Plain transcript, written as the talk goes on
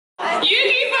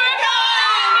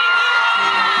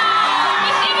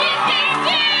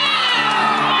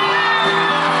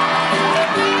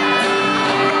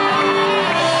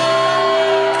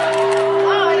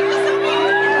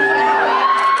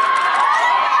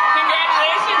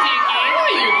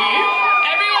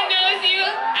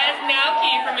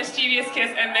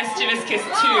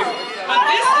two. But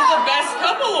this is the Best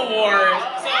Couple Award.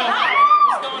 So,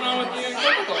 what's going on with you and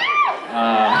Kotoko?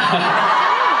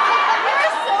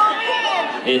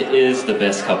 It is the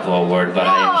Best Couple Award, but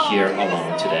I am here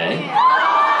alone today.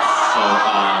 So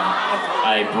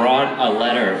I brought a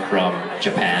letter from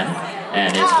Japan,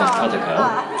 and it's from Kotoko.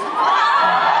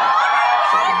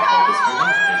 So can you hold this for me?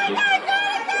 Thank you.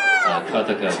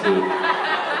 Kotoko, who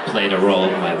played a role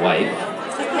of my wife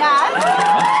in the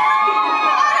drama.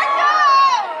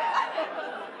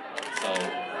 So,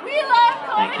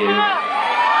 thank you.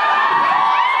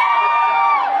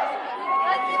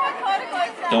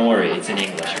 Don't worry, it's in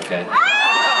English, okay?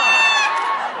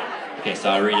 Okay, so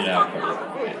I'll read it out for you.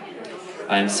 Okay.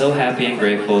 I am so happy and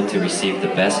grateful to receive the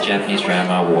Best Japanese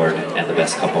Drama Award and the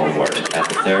Best Couple Award at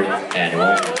the 3rd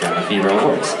Annual DramaFever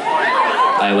Awards.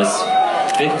 I was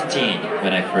 15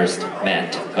 when I first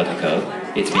met Kotoko.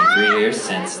 It's been 3 years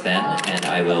since then, and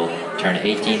I will turn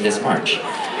 18 this March.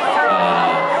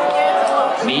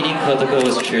 Meeting Kotoko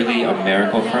was truly a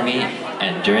miracle for me,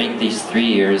 and during these 3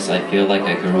 years, I feel like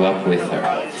I grew up with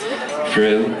her.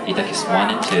 Through Itakis 1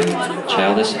 and 2,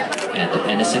 childish and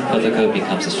innocent Kotoko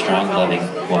becomes a strong, loving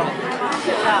woman.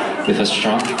 With a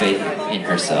strong faith in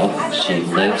herself, she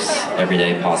lives every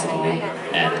day positively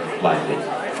and lively.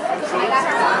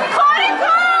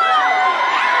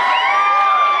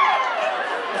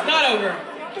 It's not over.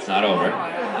 It's not over.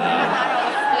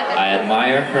 I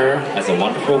admire her as a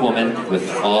wonderful woman with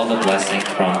all the blessing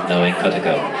from knowing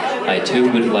Kotoko. I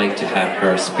too would like to have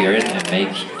her spirit and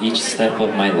make each step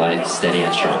of my life steady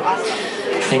and strong.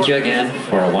 Thank you again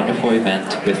for a wonderful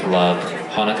event. With love,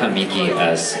 Honaka Miki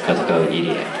as Kotoko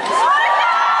Irie.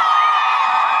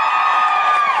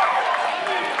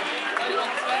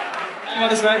 You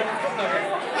want this back? Okay.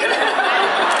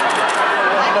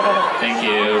 Thank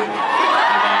you.